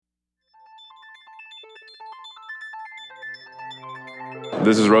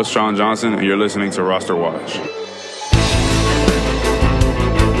This is Roshan Johnson, and you're listening to RosterWatch.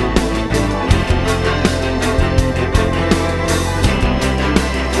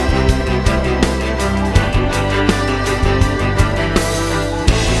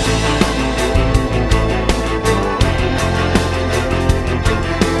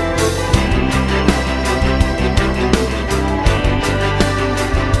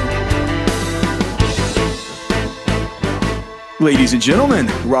 Ladies and gentlemen,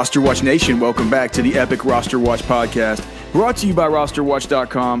 RosterWatch Nation, welcome back to the Epic RosterWatch podcast, brought to you by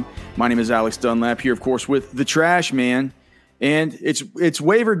RosterWatch.com. My name is Alex Dunlap, here, of course, with the Trash Man, and it's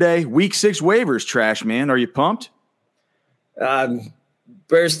waiver day, week 6 waivers, Trash Man. Are you pumped?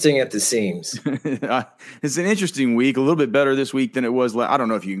 Bursting at the seams. It's an interesting week, a little bit better this week than it was. I don't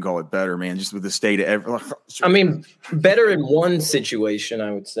know if you can call it better, man, just with the state of I mean, better in one situation,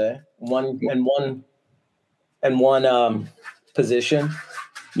 I would say. One position.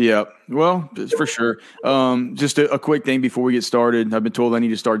 Yeah, well, for sure. Just a quick thing before we get started. I've been told I need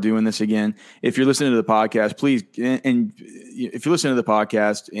to start doing this again. If you're listening to the podcast, please, and if you're listening to the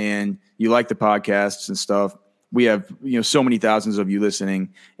podcast and you like the podcasts and stuff, we have so many thousands of you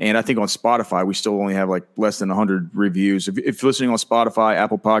listening, and I think on Spotify we still only have like less than 100 reviews. If you're listening on Spotify,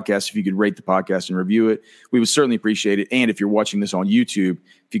 Apple Podcasts, if you could rate the podcast and review it, we would certainly appreciate it. And if you're watching this on YouTube,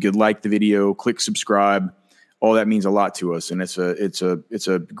 if you could like the video, click subscribe. All that means a lot to us, and it's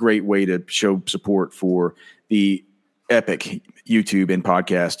a great way to show support for the epic YouTube and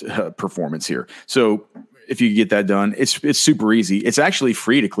podcast performance here. So if you get that done, it's super easy. It's actually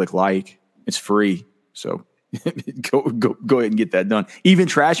free to click like. It's free, so go ahead and get that done. Even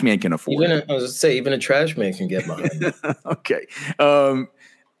Trash Man can afford it. I was going to say, even a Trash Man can get behind it. Okay. All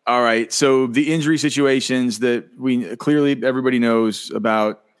right. So the injury situations that we clearly everybody knows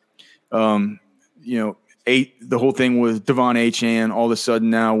about. The whole thing with Devon Achane, all of a sudden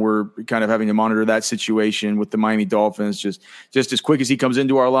now we're kind of having to monitor that situation with the Miami Dolphins just as quick as he comes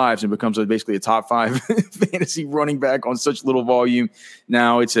into our lives and becomes basically a top 5 fantasy running back on such little volume.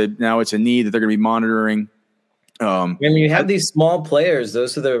 Now it's a need that they're going to be monitoring. When you have these small players,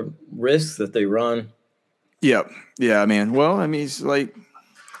 those are the risks that they run. Yeah, man. Well, I mean,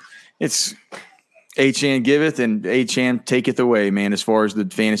 it's Achane giveth and Achane taketh away, man, as far as the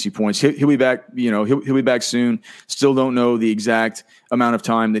fantasy points. He'll be back, he'll be back soon. Still don't know the exact amount of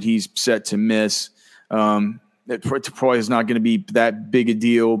time that he's set to miss. It probably is not going to be that big a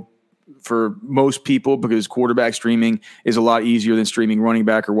deal for most people because quarterback streaming is a lot easier than streaming running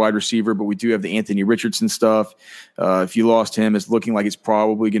back or wide receiver, but we do have the Anthony Richardson stuff. If you lost him, it's looking like it's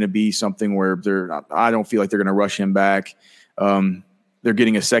probably going to be something where I don't feel like they're going to rush him back. They're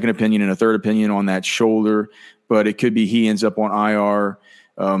getting a second opinion and a third opinion on that shoulder, but it could be he ends up on IR.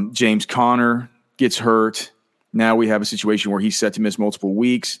 James Conner gets hurt. Now we have a situation where he's set to miss multiple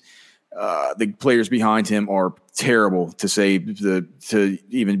weeks. The players behind him are terrible, to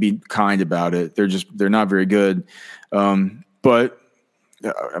even be kind about it. They're not very good. But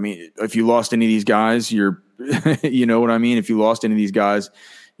I mean, if you lost any of these guys, you know what I mean? If you lost any of these guys,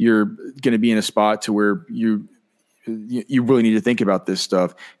 you're going to be in a spot to where you really need to think about this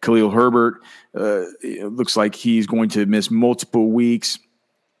stuff. Khalil Herbert it looks like he's going to miss multiple weeks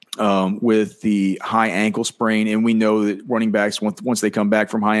with the high ankle sprain. And we know that running backs, once they come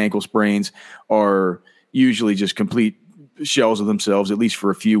back from high ankle sprains, are usually just complete shells of themselves, at least for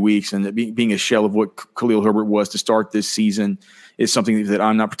a few weeks. And being a shell of what Khalil Herbert was to start this season is something that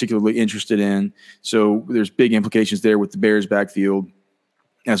I'm not particularly interested in. So there's big implications there with the Bears backfield.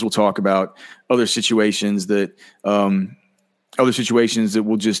 As we'll talk about other situations that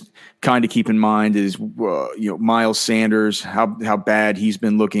we'll just kind of keep in mind is, Miles Sanders, how bad he's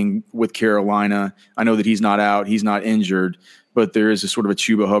been looking with Carolina. I know that he's not out, he's not injured, but there is a sort of a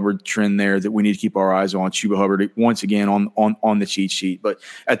Chuba Hubbard trend there that we need to keep our eyes on. Chuba Hubbard once again on the cheat sheet. But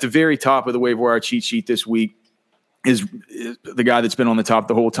at the very top of the waiver wire cheat sheet this week is the guy that's been on the top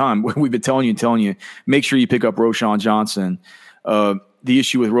the whole time. We've been telling you, make sure you pick up Roshan Johnson. The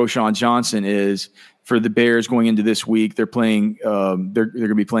issue with Roshan Johnson is for the Bears going into this week, they're playing. They're going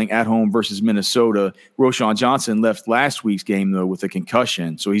to be playing at home versus Minnesota. Roshan Johnson left last week's game though with a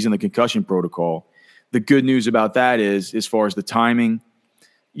concussion, so he's in the concussion protocol. The good news about that is, as far as the timing,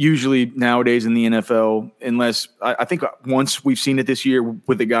 usually nowadays in the NFL, unless I think once we've seen it this year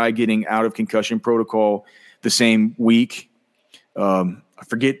with the guy getting out of concussion protocol the same week. I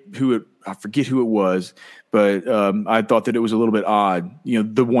forget who it was, but I thought that it was a little bit odd.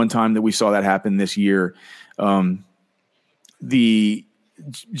 The one time that we saw that happen this year, the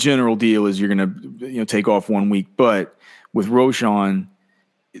general deal is you're going to take off 1 week, but with Roshan,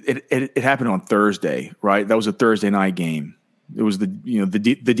 it happened on Thursday, right? That was a Thursday night game. It was the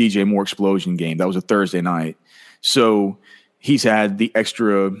DJ Moore explosion game. That was a Thursday night. So he's had the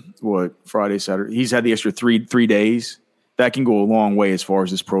extra Friday, Saturday. He's had the extra three days. That can go a long way as far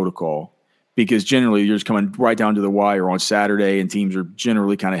as this protocol, because generally you're just coming right down to the wire on Saturday, and teams are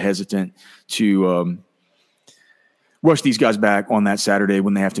generally kind of hesitant to rush these guys back on that Saturday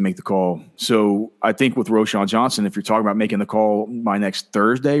when they have to make the call. So I think with Roschon Johnson, if you're talking about making the call by next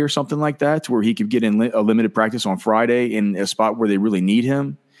Thursday or something like that, to where he could get in a limited practice on Friday in a spot where they really need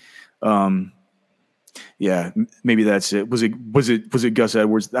him. Yeah, maybe that's it. Was it Gus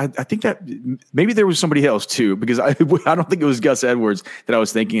Edwards? I think that maybe there was somebody else too, because I don't think it was Gus Edwards that I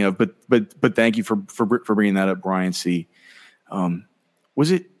was thinking of. But thank you for bringing that up, Brian C.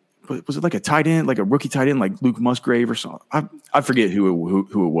 Was it like a tight end, like a rookie tight end, like Luke Musgrave or something? I forget who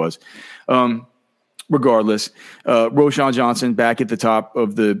it was. Regardless, Roschon Johnson back at the top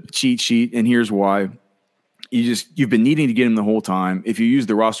of the cheat sheet, and here's why. You've been needing to get him the whole time. If you use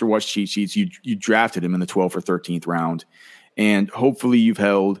the RosterWatch cheat sheets, you drafted him in the 12th or 13th round, and hopefully you've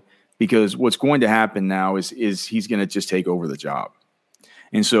held, because what's going to happen now is he's going to just take over the job.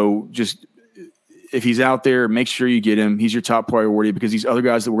 And so just if he's out there, make sure you get him. He's your top priority, because these other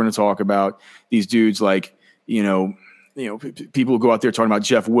guys that we're going to talk about, these dudes like, people will go out there talking about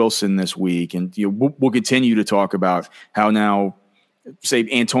Jeff Wilson this week, and we'll continue to talk about how now, say,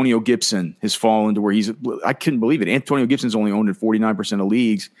 Antonio Gibson has fallen to where I couldn't believe it. Antonio Gibson's only owned in 49% of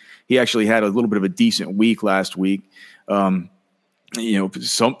leagues. He actually had a little bit of a decent week last week. Some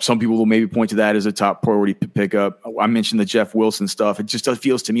people will maybe point to that as a top priority pickup. I mentioned the Jeff Wilson stuff. It just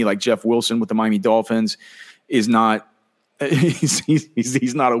feels to me like Jeff Wilson with the Miami Dolphins is not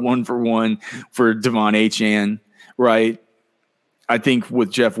he's not a 1-for-1 for Devon Achane, right? I think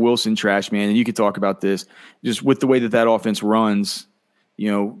with Jeff Wilson, trash man, and you could talk about this, just with the way that offense runs,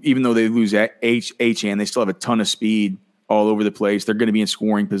 even though they lose Achane, they still have a ton of speed all over the place. They're going to be in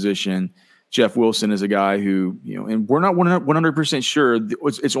scoring position. Jeff Wilson is a guy who, and we're not 100% sure.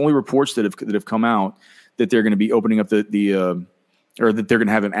 It's only reports that have come out that they're going to be opening up or that they're going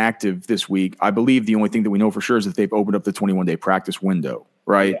to have him active this week. I believe the only thing that we know for sure is that they've opened up the 21-day practice window,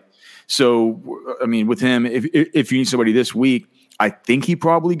 right? Yeah. So, I mean, with him, if you need somebody this week, I think he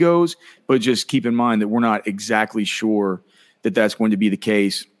probably goes, but just keep in mind that we're not exactly sure that that's going to be the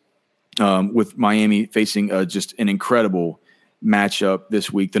case, with Miami facing just an incredible matchup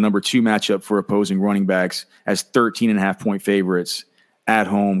this week. The number 2 matchup for opposing running backs as 13.5-point favorites at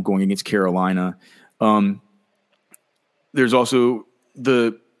home going against Carolina. There's also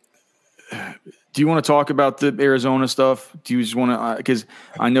do you want to talk about the Arizona stuff? Do you just want to, because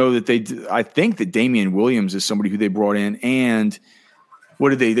I know that I think that Damian Williams is somebody who they brought in, and what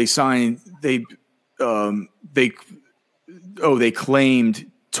did they sign? They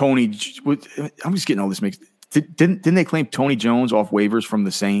claimed Tony. I'm just getting all this mixed. Didn't they claim Tony Jones off waivers from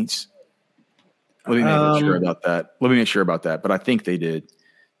the Saints? Let me make sure about that. But I think they did.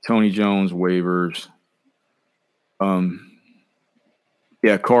 Tony Jones waivers.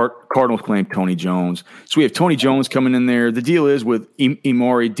 Yeah, Cardinals claimed Tony Jones. So we have Tony Jones coming in there. The deal is with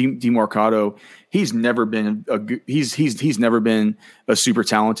Emari Demercado, he's never been he's never been a super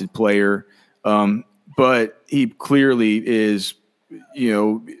talented player, but he clearly is.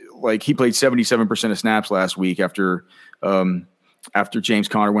 Like he played 77% of snaps last week after James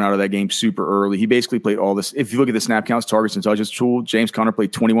Conner went out of that game super early. He basically played all this. If you look at the snap counts, targets, and touches tool, James Conner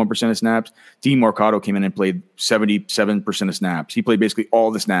played 21% of snaps. Demercado came in and played 77% of snaps. He played basically all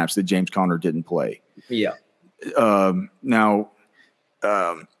the snaps that James Conner didn't play. Yeah. Now,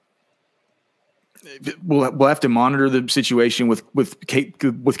 we'll have to monitor the situation with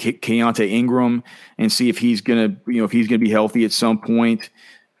Keontae Ingram and see if he's gonna be healthy at some point.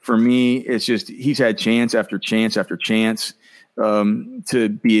 For me, it's just he's had chance after chance after chance to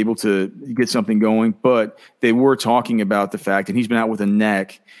be able to get something going. But they were talking about the fact, and he's been out with a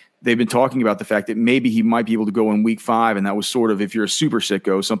neck. They've been talking about the fact that maybe he might be able to go in week 5, and that was sort of, if you're a super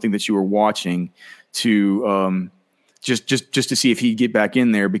sicko, something that you were watching to just to see if he'd get back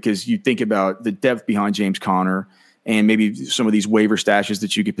in there, because you think about the depth behind James Conner and maybe some of these waiver stashes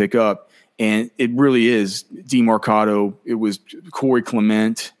that you could pick up. And it really is Demercado. It was Corey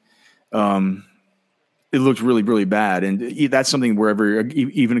Clement. It looked really, really bad. And that's something wherever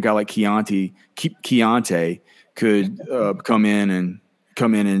even a guy like Keontae could come in and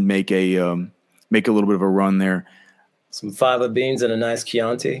make a little bit of a run there. Some fava beans and a nice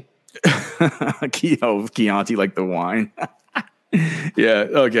Keontae. Keontae, like the wine. Yeah.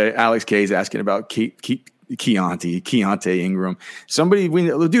 Okay. Alex K is asking about Keontae Ingram.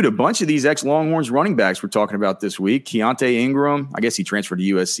 Dude, a bunch of these ex-Longhorns running backs we're talking about this week. Keontae Ingram, I guess he transferred to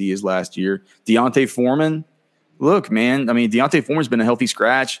USC his last year. Deontay Foreman, look, man, I mean, Deontay Foreman's been a healthy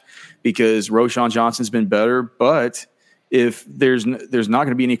scratch because Roschon Johnson's been better. But if there's not going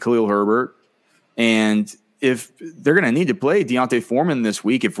to be any Khalil Herbert, and if they're going to need to play Deontay Foreman this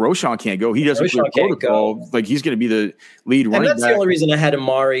week, if Roschon can't go, he doesn't clear protocol. Like, he's going to be the lead running back. And that's the only reason I had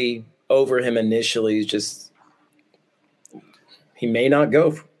Amari over him initially. Is just he may not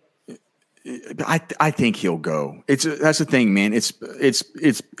go. I think he'll go. That's the thing, man. It's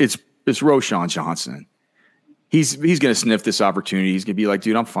Roschon Johnson. He's going to sniff this opportunity. He's going to be like,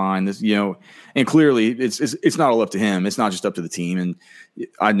 dude, I'm fine. This, and clearly it's not all up to him. It's not just up to the team. And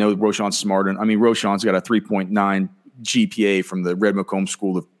I know Roschon's smart. And I mean, Roschon's got a 3.9 GPA from the Red McComb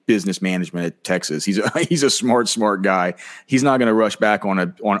School of Business Management at Texas. He's a smart guy. He's not going to rush back on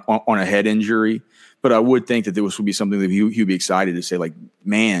a head injury. But I would think that this would be something that he'd be excited to say, like,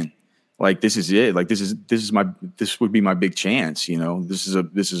 man, like, this is it. Like, this would be my big chance. This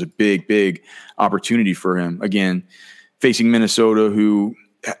is a big opportunity for him. Again, facing Minnesota, who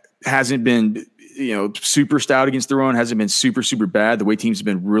hasn't been, super stout against the run, hasn't been super, super bad. The way teams have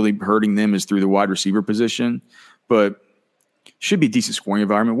been really hurting them is through the wide receiver position, but should be a decent scoring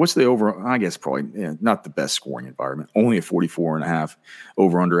environment. What's the over? I guess probably not the best scoring environment. Only a 44.5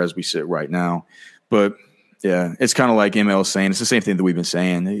 over under as we sit right now, but. Yeah, it's kind of like ML saying. It's the same thing that we've been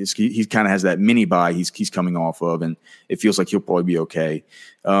saying. He kind of has that mini bye he's coming off of, and it feels like he'll probably be okay.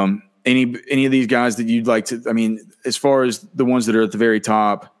 Any of these guys that you'd like to – I mean, as far as the ones that are at the very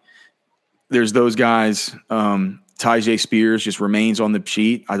top, there's those guys. Tyjae Spears just remains on the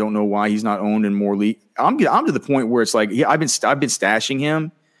sheet. I don't know why he's not owned in more league. I'm to the point where it's like I've been stashing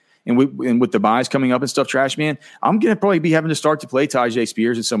him. And with the buys coming up and stuff, Trash Man, I'm gonna probably be having to start to play Tyjae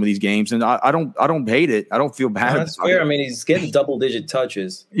Spears in some of these games, and I don't hate it. I don't feel bad. That's fair. I mean, he's getting double-digit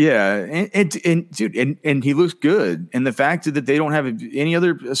touches. Yeah, and dude, and he looks good. And the fact that they don't have any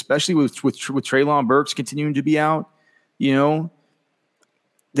other, especially with Treylon Burks continuing to be out, they don't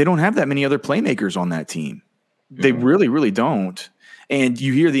have that many other playmakers on that team. They really, really don't. And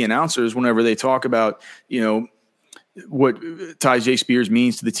you hear the announcers whenever they talk about, what Tyjae Spears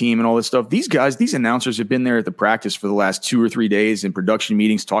means to the team and all this stuff. These announcers have been there at the practice for the last 2 or 3 days in production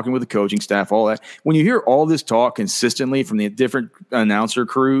meetings, talking with the coaching staff, all that. When you hear all this talk consistently from the different announcer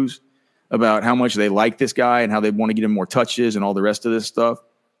crews about how much they like this guy and how they want to get him more touches and all the rest of this stuff,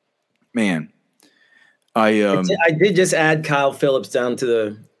 man, I did just add Kyle Phillips down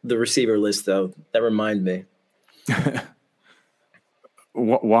to the receiver list, though. That reminded me.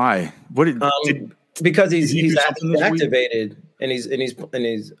 Why? What did because he's activated and he's with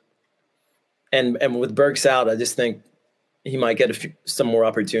Burks out, I just think he might get some more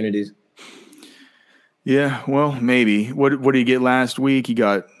opportunities. Yeah, well, maybe. What did he get last week? He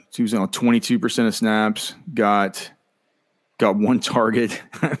was on 22% of snaps. Got one target.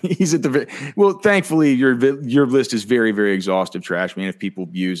 He's at thankfully your list is very, very exhaustive, Trash Man. If people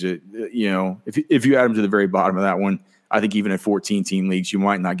use it, if you add him to the very bottom of that one. I think even in 14-team leagues, you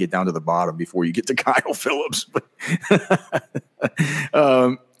might not get down to the bottom before you get to Kyle Phillips.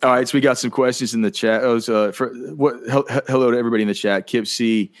 All right, so we got some questions in the chat. Hello to everybody in the chat. Kip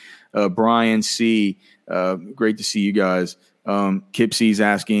C, Brian C, great to see you guys. Kip C is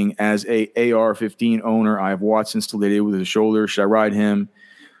asking, as a AR-15 owner, I have Watson still dated with his shoulder. Should I ride him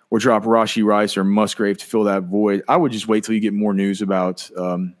or drop Rashee Rice or Musgrave to fill that void? I would just wait till you get more news about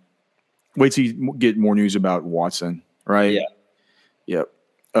Watson. Right. Yeah. Yep.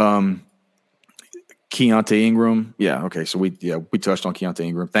 Keontae Ingram. Yeah. Okay. So we touched on Keontae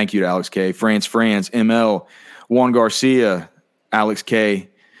Ingram. Thank you to Alex K. Franz, ML, Juan Garcia, Alex K.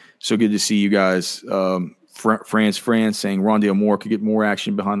 So good to see you guys. Franz saying Rondale Moore could get more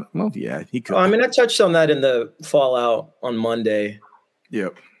action behind. Well, yeah, he could. I mean, I touched on that in the fallout on Monday.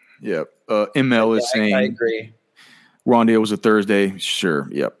 Yep. ML is saying I agree. Rondale was a Thursday. Sure.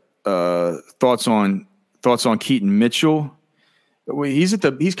 Yep. Thoughts on Keaton Mitchell. He's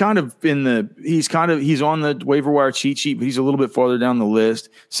on the waiver wire cheat sheet, but he's a little bit farther down the list.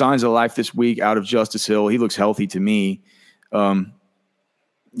 Signs of life this week out of Justice Hill. He looks healthy to me. I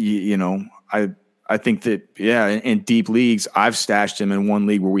think that, in deep leagues, I've stashed him in one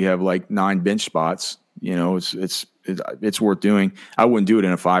league where we have like 9 bench spots. It's worth doing. I wouldn't do it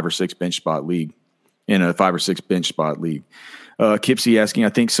in a 5 or 6 bench spot league. Kipsy asking, I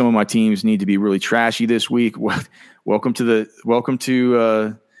think some of my teams need to be really trashy this week. Welcome to the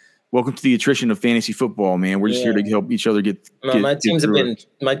attrition of fantasy football, man. We're just here to help each other get. My teams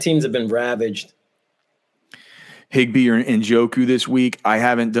have been ravaged. Higbee and Njoku this week. I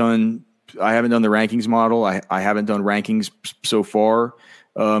haven't done the rankings model. I haven't done rankings so far.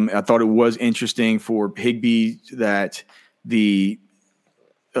 I thought it was interesting for Higbee that the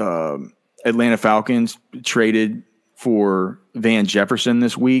Atlanta Falcons traded for Van Jefferson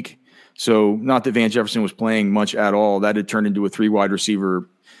this week. So not that Van Jefferson was playing much at all. That had turned into a 3 wide receiver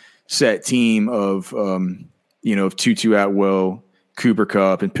set team of Tutu Atwell, Cooper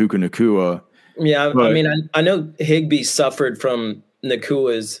Kupp, and Puka Nacua. Yeah, I mean, I know Higbee suffered from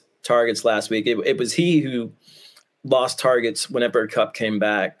Nakua's targets last week. It was he who lost targets whenever Kupp came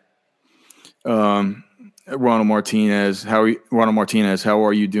back. Ronald Martinez, how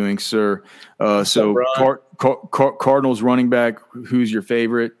are you doing, sir? Cardinals running back, who's your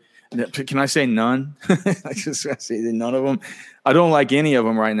favorite? Can I say none? I just say none of them. I don't like any of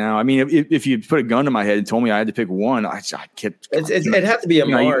them right now. I mean, if you put a gun to my head and told me I had to pick one, I kept. It'd have to be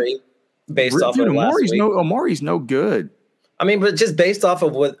Amari, based off of last week. Amari's no good. I mean, but just based off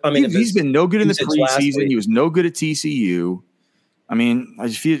of what I mean, he's been no good in this preseason. He was no good at TCU. I mean,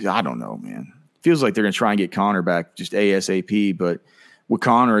 I don't know, man. Feels like they're going to try and get Connor back just ASAP. But with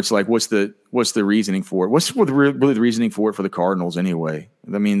Connor, it's like, what's the reasoning for it? What's really the reasoning for it for the Cardinals anyway?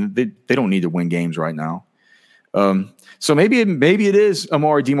 I mean, they don't need to win games right now. So maybe it is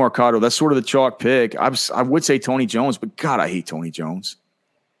Amari DeMarcado. That's sort of the chalk pick. I would say Tony Jones, but God, I hate Tony Jones.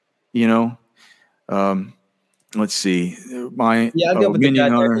 Let's see. I'd go with the guy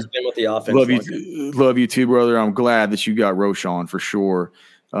who's been with the offense. Love you too, brother. I'm glad that you got Roschon for sure.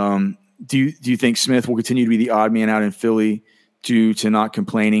 Do you think Smith will continue to be the odd man out in Philly due to not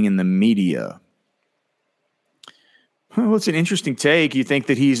complaining in the media? Well, it's an interesting take. You think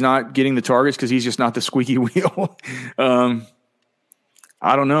that he's not getting the targets because he's just not the squeaky wheel? I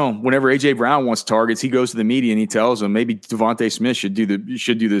don't know. Whenever A.J. Brown wants targets, he goes to the media and he tells them. Maybe Devontae Smith should do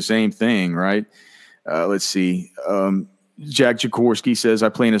the same thing, right? Let's see. Jack Jaworski says, I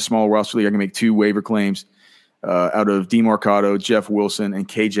play in a small roster league. I can make 2 waiver claims out of DeMarcado, Jeff Wilson, and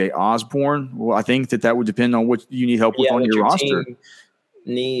KJ Osborne. Well, I think that would depend on what you need help with on your roster.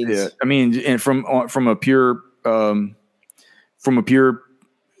 Needs. Yeah, I mean, and from a pure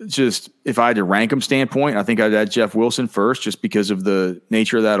just if I had to rank them standpoint, I think I'd add Jeff Wilson first, just because of the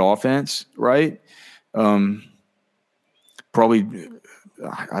nature of that offense, right? Probably.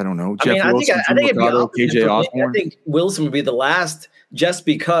 I don't know. Jeff Wilson, I think KJ Osborne. I think Wilson would be the last, just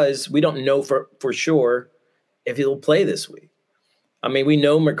because we don't know for sure if he'll play this week. I mean, we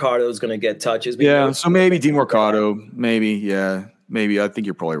know Mercado is going to get touches. So maybe DeMarcado. Maybe. I think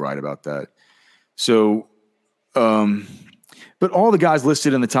you're probably right about that. So, but all the guys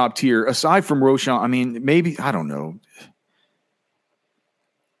listed in the top tier, aside from Roschon, I mean, maybe, I don't know.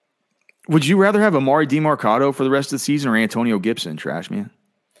 Would you rather have Amari DeMarcado for the rest of the season or Antonio Gibson, Trash Man?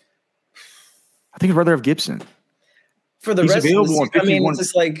 I think I'd rather have Gibson. For the rest of the season, I mean, it's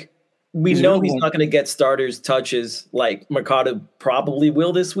just like we know he's not going to get starters touches like Mercado probably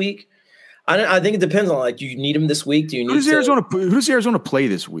will this week. I think it depends on, like, you need him this week. Do you need who does Arizona play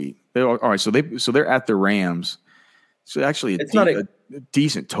this week? All right, so they're at the Rams. So actually it's not a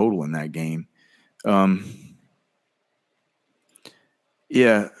decent total in that game.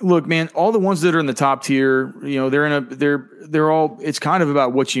 Yeah, look, man, all the ones that are in the top tier, they're all, it's kind of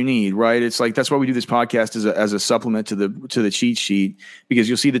about what you need, right? It's like, that's why we do this podcast as a supplement to the cheat sheet, because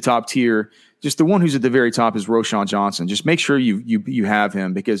you'll see the top tier. Just the one who's at the very top is Roschon Johnson. Just make sure you have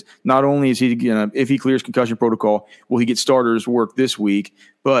him, because not only is he gonna, if he clears concussion protocol, will he get starters work this week,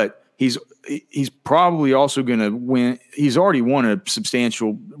 but he's probably also going to win. He's already won a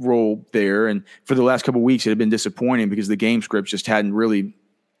substantial role there, and for the last couple of weeks, it had been disappointing because the game scripts just hadn't really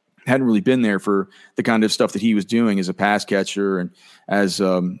been there for the kind of stuff that he was doing as a pass catcher and as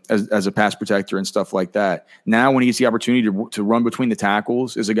a pass protector and stuff like that. Now, when he gets the opportunity to run between the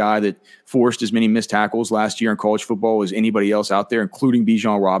tackles, is a guy that forced as many missed tackles last year in college football as anybody else out there, including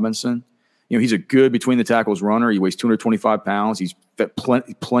Bijan Robinson. He's a good between the tackles runner. He weighs 225 pounds. He's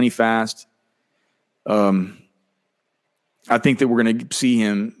plenty fast. I think that we're going to see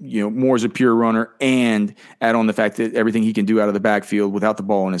him, more as a pure runner, and add on the fact that everything he can do out of the backfield without the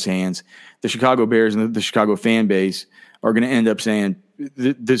ball in his hands. The Chicago Bears and the Chicago fan base are going to end up saying,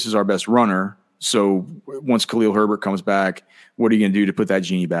 this is our best runner. So once Khalil Herbert comes back, what are you going to do to put that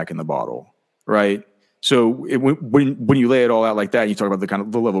genie back in the bottle? Right. So when you lay it all out like that, and you talk about the kind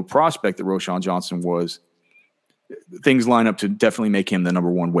of the level of prospect that Roschon Johnson was, things line up to definitely make him the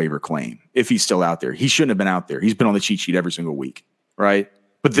number one waiver claim if he's still out there. He shouldn't have been out there. He's been on the cheat sheet every single week, right?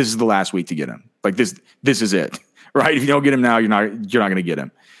 But this is the last week to get him. Like this is it, right? If you don't get him now, you're not going to get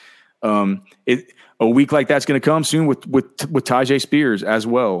him. A week like that's going to come soon with Tyjae Spears as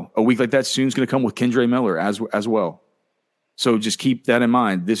well. A week like that soon is going to come with Kendre Miller as well. So just keep that in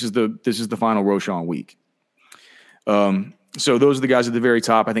mind. This is the final Roschon week. So those are the guys at the very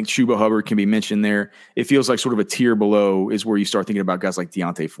top. I think Chuba Hubbard can be mentioned there. It feels like sort of a tier below is where you start thinking about guys like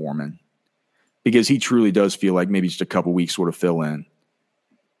Deontay Foreman. because he truly does feel like maybe just a couple weeks sort of fill in.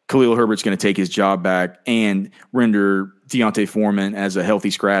 Khalil Herbert's going to take his job back and render Deontay Foreman as a healthy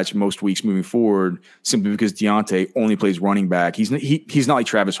scratch most weeks moving forward, simply because Deontay only plays running back. He's not like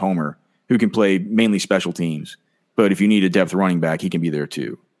Travis Homer, who can play mainly special teams. But if you need a depth running back, he can be there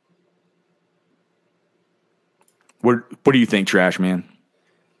too. What do you think, Trash Man?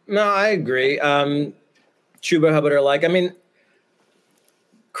 No, I agree. Chuba Hubbard are like, I mean,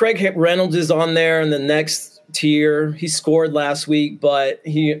 Craig Reynolds is on there in the next tier. He scored last week, but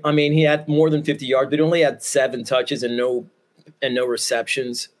he had more than 50 yards, but he only had 7 touches and no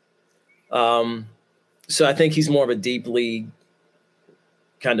receptions. So I think he's more of a deep league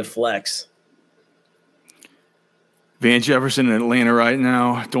kind of flex. Van Jefferson in Atlanta right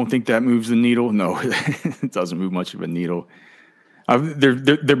now. Don't think that moves the needle. No, it doesn't move much of a needle. There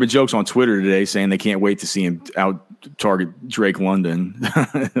been jokes on Twitter today saying they can't wait to see him out target Drake London.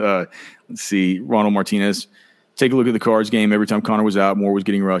 Let's see. Ronald Martinez. Take a look at the Cards game. Every time Connor was out, Moore was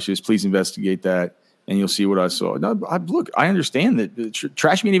getting rushes. Please investigate that, and you'll see what I saw. No, I understand that.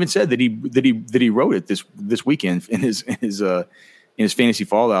 Trashman even said that he wrote it this weekend in his fantasy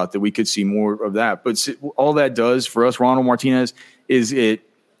fallout, that we could see more of that. But all that does for us, Ronald Martinez, is it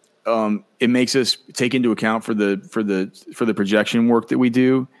makes us take into account for the projection work that we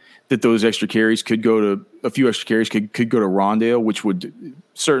do, that those extra carries could go to a few extra carries could go to Rondale, which would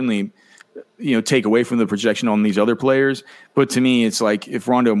certainly take away from the projection on these other players. But to me, it's like if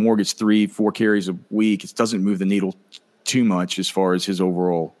Rondale Moore gets 3-4 carries a week, it doesn't move the needle too much as far as his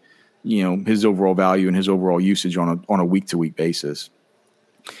overall value and his overall usage on a week-to-week basis.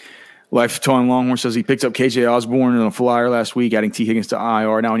 Lifetime Longhorn says he picked up KJ Osborne in a flyer last week, adding T. Higgins to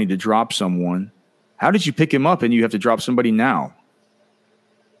IR. Now I need to drop someone. How did you pick him up and you have to drop somebody now?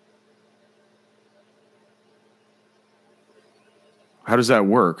 How does that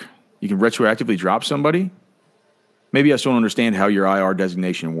work? You can retroactively drop somebody? Maybe I still don't understand how your IR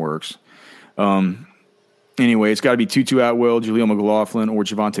designation works. Anyway, it's got to be Tutu Atwell, Jaleel McLaughlin, or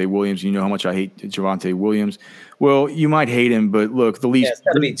Javonte Williams. You know how much I hate Javonte Williams. Well, you might hate him, but look, it's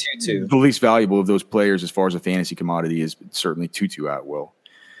got to be Tutu. The least valuable of those players as far as a fantasy commodity is certainly Tutu Atwell.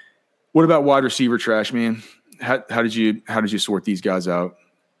 What about wide receiver, Trash Man? How did you sort these guys out?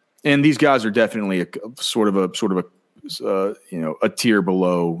 And these guys are definitely a sort of a tier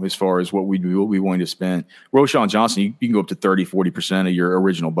below as far as what we'd be willing to spend. Roschon Johnson, you can go up to 30-40% of your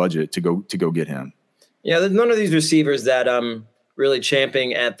original budget to go get him. Yeah, there's none of these receivers that I'm really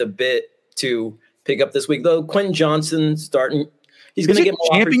champing at the bit to pick up this week. Though Quentin Johnson starting, he's going to get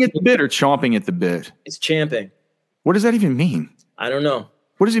more champing at the bit or chomping at the bit. It's champing. What does that even mean? I don't know.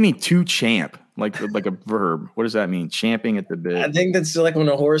 What does it mean to champ? Like a verb. What does that mean? Champing at the bit. I think that's like when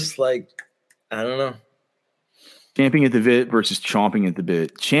a horse, I don't know. Champing at the bit versus chomping at the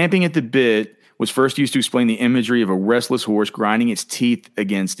bit. Champing at the bit was first used to explain the imagery of a restless horse grinding its teeth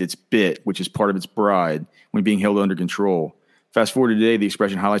against its bit, which is part of its bride, when being held under control. Fast forward to today, the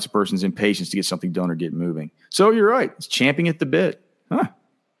expression highlights a person's impatience to get something done or get moving. So you're right. It's champing at the bit. Huh.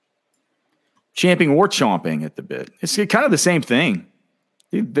 Champing or chomping at the bit. It's kind of the same thing.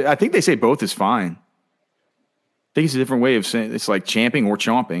 I think they say both is fine. I think it's a different way of saying it's like champing or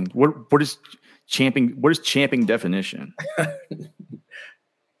chomping. What is champing? What is champing definition? I'm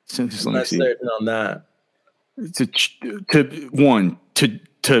not certain on that. To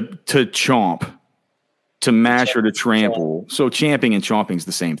chomp, to mash or to trample. So champing and chomping is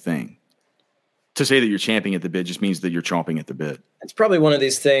the same thing. To say that you're champing at the bit just means that you're chomping at the bit. It's probably one of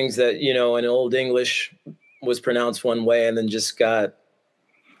these things that, in Old English was pronounced one way and then just got,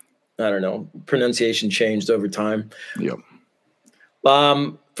 I don't know, pronunciation changed over time. Yep.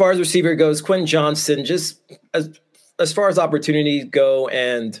 Far as receiver goes, Quentin Johnson, just as far as opportunities go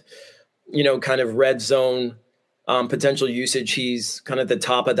and, kind of red zone potential usage, he's kind of at the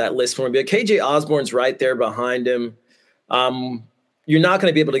top of that list for me. But KJ Osborne's right there behind him. You're not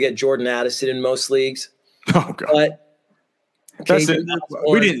going to be able to get Jordan Addison in most leagues. Oh God. But that's it.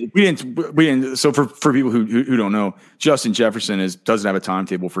 We didn't. So for people who don't know, Justin Jefferson doesn't have a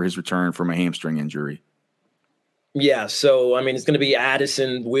timetable for his return from a hamstring injury. Yeah. So, it's going to be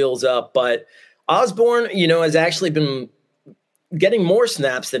Addison wheels up, but Osborne, has actually been getting more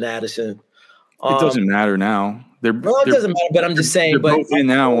snaps than Addison. It doesn't matter now. It doesn't matter, but I'm just saying. They're both in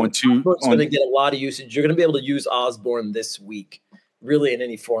now on two. Osborne's going to get a lot of usage. You're going to be able to use Osborne this week, really in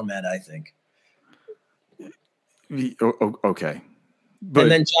any format, I think. Okay.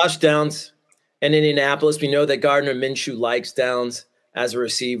 And then Josh Downs in Indianapolis. We know that Gardner Minshew likes Downs as a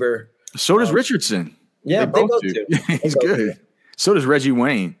receiver. So does Richardson. Yeah, they both do. He's good. So does Reggie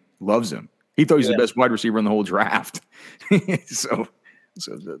Wayne. Loves him. He thought he was the best wide receiver in the whole draft. So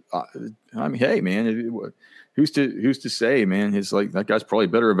So, I mean, hey, man, who's to say, man? It's like that guy's probably a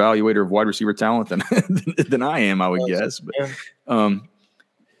better evaluator of wide receiver talent than I am, I would guess. But how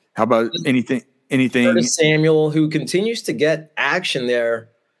about anything? Curtis Samuel, who continues to get action there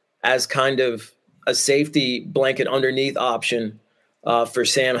as kind of a safety blanket underneath option for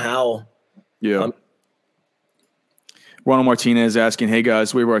Sam Howell. Yeah. Ronald Martinez asking, hey,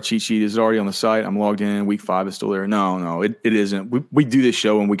 guys, Waiver cheat sheet is already on the site. I'm logged in. Week 5 is still there. No, it isn't. We do this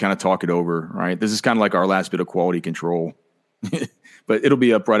show and we kind of talk it over, right? This is kind of like our last bit of quality control. But it'll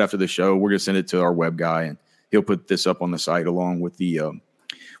be up right after the show. We're going to send it to our web guy, and he'll put this up on the site along with the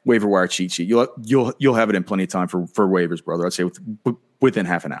waiver wire cheat sheet. You'll have it in plenty of time for waivers, brother. I'd say within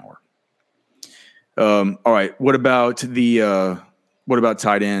half an hour. All right. What about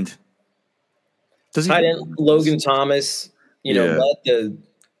tight end? Tight end Logan Thomas, led the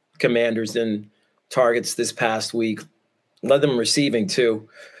Commanders in targets this past week. Led them receiving too.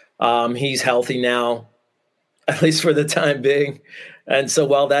 He's healthy now, at least for the time being. And so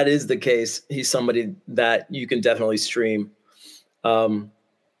while that is the case, he's somebody that you can definitely stream. The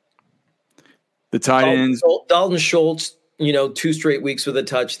tight ends. Dalton Schultz, 2 straight weeks with a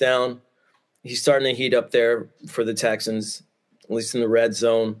touchdown. He's starting to heat up there for the Texans, at least in the red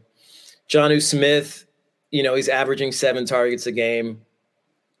zone. Jonnu Smith, he's averaging 7 targets a game.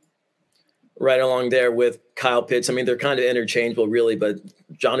 Right along there with Kyle Pitts. I mean, they're kind of interchangeable, really, but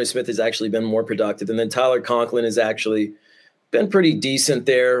Jonnu Smith has actually been more productive. And then Tyler Conklin has actually been pretty decent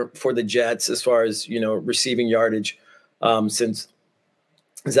there for the Jets as far as, receiving yardage since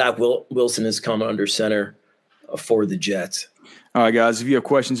Zach Wilson has come under center for the Jets. All right, guys, if you have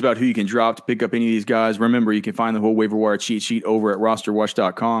questions about who you can drop to pick up any of these guys, remember you can find the whole waiver wire cheat sheet over at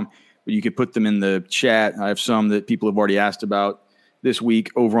RosterWatch.com. But you could put them in the chat. I have some that people have already asked about this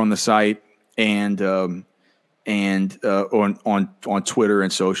week over on the site and on Twitter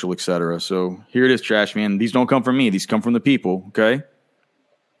and social, etc. So here it is, Trash Man. These don't come from me. These come from the people, okay?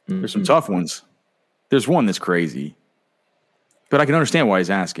 Mm-hmm. There's some tough ones. There's one that's crazy. But I can understand why he's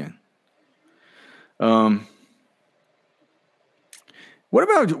asking. What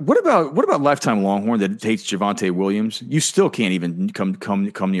about lifetime Longhorn that hates Javonte Williams? You still can't even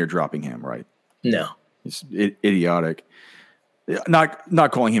come near dropping him, right? No, it's idiotic.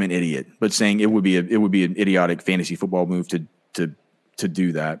 Not calling him an idiot, but saying it would be an idiotic fantasy football move to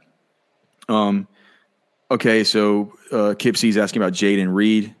do that. Okay, so Kip C's asking about Jaden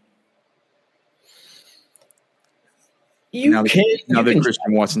Reed. Now that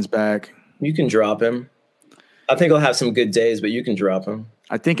Christian Watson's back, you can drop him. I think he'll have some good days, but you can drop him.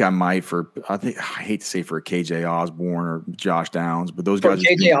 I think I might I hate to say for a KJ Osborne or Josh Downs, but those guys.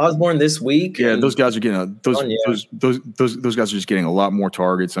 KJ Osborne this week. Yeah, those guys are getting those guys are just getting a lot more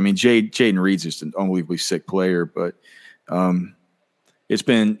targets. I mean, Jaden Reed's just an unbelievably sick player, but it's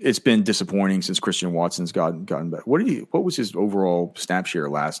been disappointing since Christian Watson's gotten better. What was his overall snap share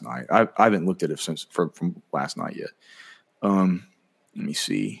last night? I haven't looked at it since from last night yet. Let me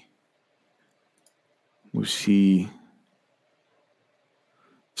see.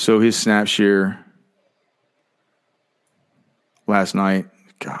 So his snap share last night,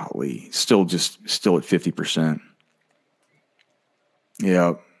 golly, still at 50%.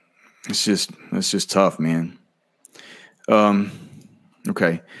 Yeah, it's just tough, man.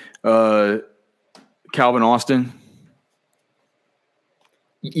 Okay, Calvin Austin.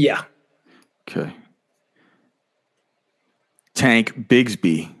 Yeah. Okay. Tank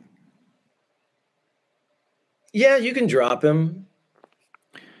Bigsby. Yeah, you can drop him.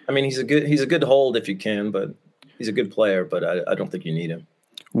 I mean, he's a good hold if you can, but he's a good player, but I don't think you need him.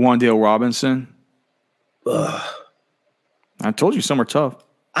 Wan'Dale Robinson. Ugh. I told you some are tough.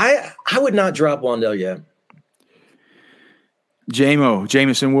 I would not drop Wan'Dale yet.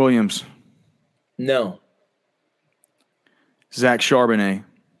 Jamison Williams. No. Zach Charbonnet.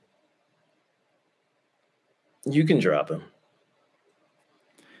 You can drop him.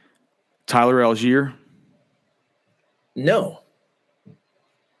 Tyler Algier. No.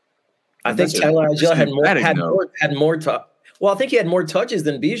 I think Tyler Algier had more well, I think he had more touches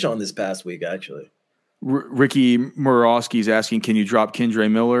than Bijan this past week, actually. Ricky Murawski's asking, can you drop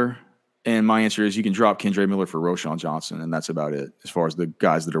Kendre Miller? And my answer is you can drop Kendre Miller for Roschon Johnson, and that's about it as far as the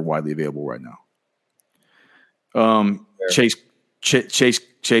guys that are widely available right now. Chase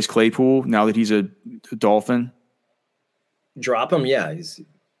Claypool, now that he's a Dolphin. Drop him, yeah. He's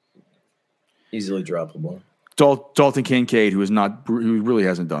easily droppable. Dalton Kincaid, who really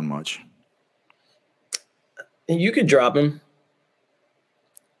hasn't done much. And you could drop him.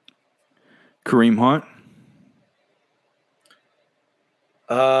 Kareem Hunt.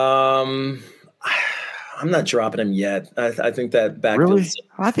 I'm not dropping him yet. I think that backfield. Really?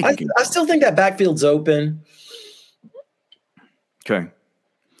 I still think that backfield's open. Okay.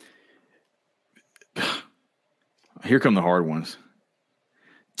 Here come the hard ones.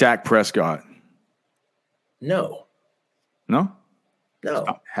 Dak Prescott. No.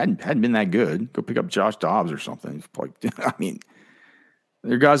 Hadn't been that good. Go pick up Josh Dobbs or something. Like, I mean,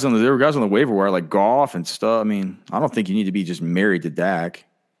 there were guys on the waiver wire like Goff and stuff. I mean, I don't think you need to be just married to Dak.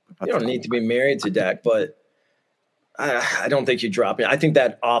 You don't need to be married to Dak, but I don't think you drop it. I think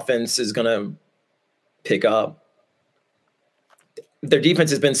that offense is going to pick up. Their defense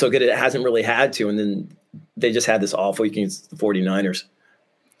has been so good it hasn't really had to, and then they just had this awful week against the 49ers.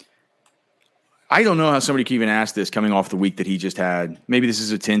 I don't know how somebody can even ask this coming off the week that he just had. Maybe this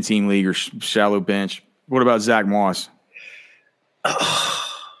is a 10-team league or shallow bench. What about Zach Moss?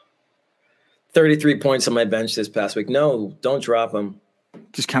 33 points on my bench this past week. No, don't drop him.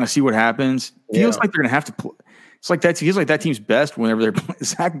 Just kind of see what happens. Feels like they're going to have to play. It's like that. Feels like that team's best whenever they're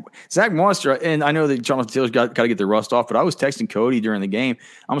playing. Zach Moss, and I know that Jonathan Taylor's got to get the rust off, but I was texting Cody during the game.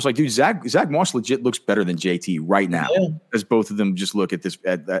 I was like, dude, Zach Moss legit looks better than JT right now. Yeah. As both of them just look at this,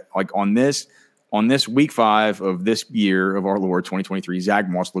 at that, like on this week 5 of this year of our Lord 2023, Zach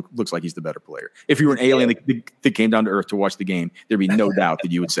Moss looks like he's the better player. If you were an alien that came down to earth to watch the game, there'd be no doubt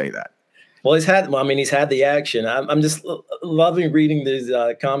that you would say that. Well, he's had the action. I'm just loving reading these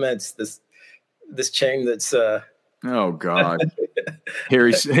comments. This chain that's. Oh God,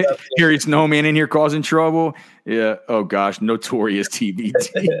 Harry Snowman in here causing trouble. Yeah. Oh gosh, notorious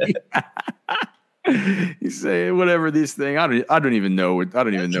TBT. You say whatever this thing. I don't even know what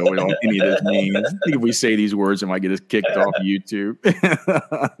any of this means. I think if we say these words, it might get us kicked off YouTube.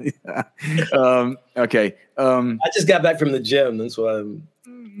 Okay. I just got back from the gym. That's why I'm.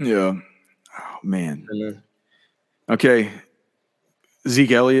 Yeah. Oh man. Okay.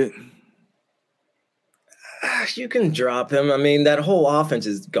 Zeke Elliott. You can drop him. I mean, that whole offense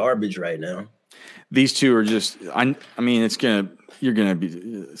is garbage right now. These two are just. I mean, you're gonna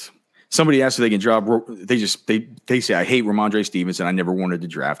be. Somebody asked if they can drop. They say I hate Ramondre Stevenson. I never wanted to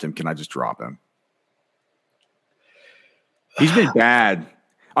draft him. Can I just drop him? He's been bad.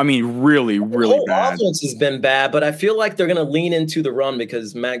 I mean, really, really the whole bad. Offense has been bad, but I feel like they're going to lean into the run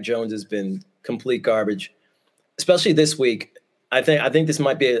because Mac Jones has been complete garbage, especially this week. I think this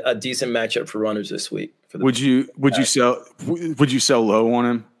might be a decent matchup for runners this week. Would you sell low on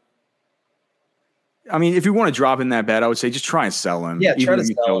him? I mean, if you want to drop him that bad, I would say just try and sell him. Yeah, try to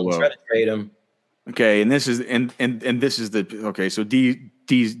sell him. Try to trade him. Okay, and this is okay. So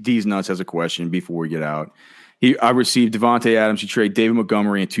D's nuts has a question before we get out. I received Devontae Adams. You trade David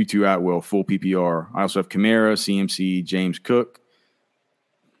Montgomery and Tutu Atwell, full PPR. I also have Kamara, CMC, James Cook.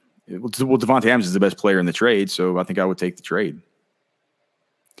 Well, Devontae Adams is the best player in the trade, so I think I would take the trade.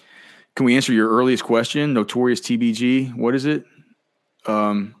 Can we answer your earliest question? Notorious TBG. What is it?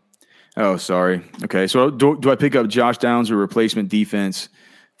 Oh, sorry. Okay, so do I pick up Josh Downs or replacement defense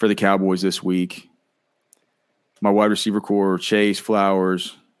for the Cowboys this week? My wide receiver core: Chase,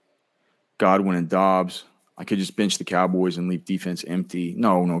 Flowers, Godwin, and Dobbs. I could just bench the Cowboys and leave defense empty.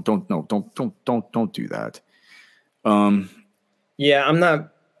 No, don't do that. Yeah, I'm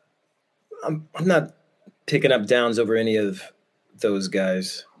not picking up Downs over any of those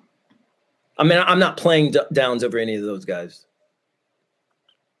guys. I mean, I'm not playing Downs over any of those guys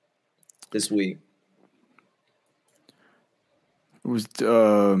this week. It was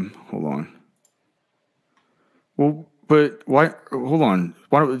hold on. Well, but why? Hold on.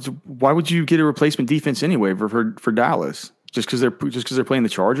 Why would you get a replacement defense anyway for Dallas? Just because they're playing the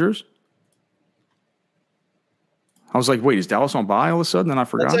Chargers? I was like, wait, is Dallas on bye all of a sudden? And I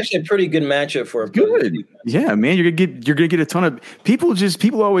forgot. That's actually a pretty good matchup for a good. Yeah, man, you're gonna get a ton of people.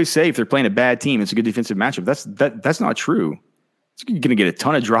 People always say if they're playing a bad team, it's a good defensive matchup. That's not true. You're gonna get a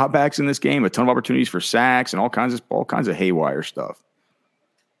ton of dropbacks in this game, a ton of opportunities for sacks, and all kinds of haywire stuff.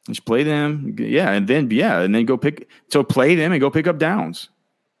 Just play them, and then go pick. So play them and go pick up Downs.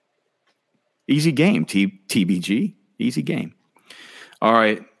 Easy game, TBG. Easy game. All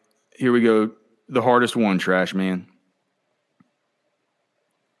right, here we go. The hardest one, Trash Man.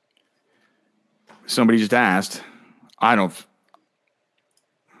 Somebody just asked.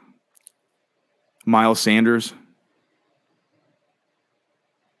 Miles Sanders.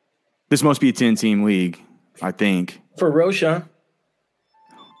 This must be a 10-team league, I think. For Roshan.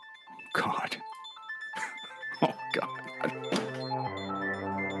 God.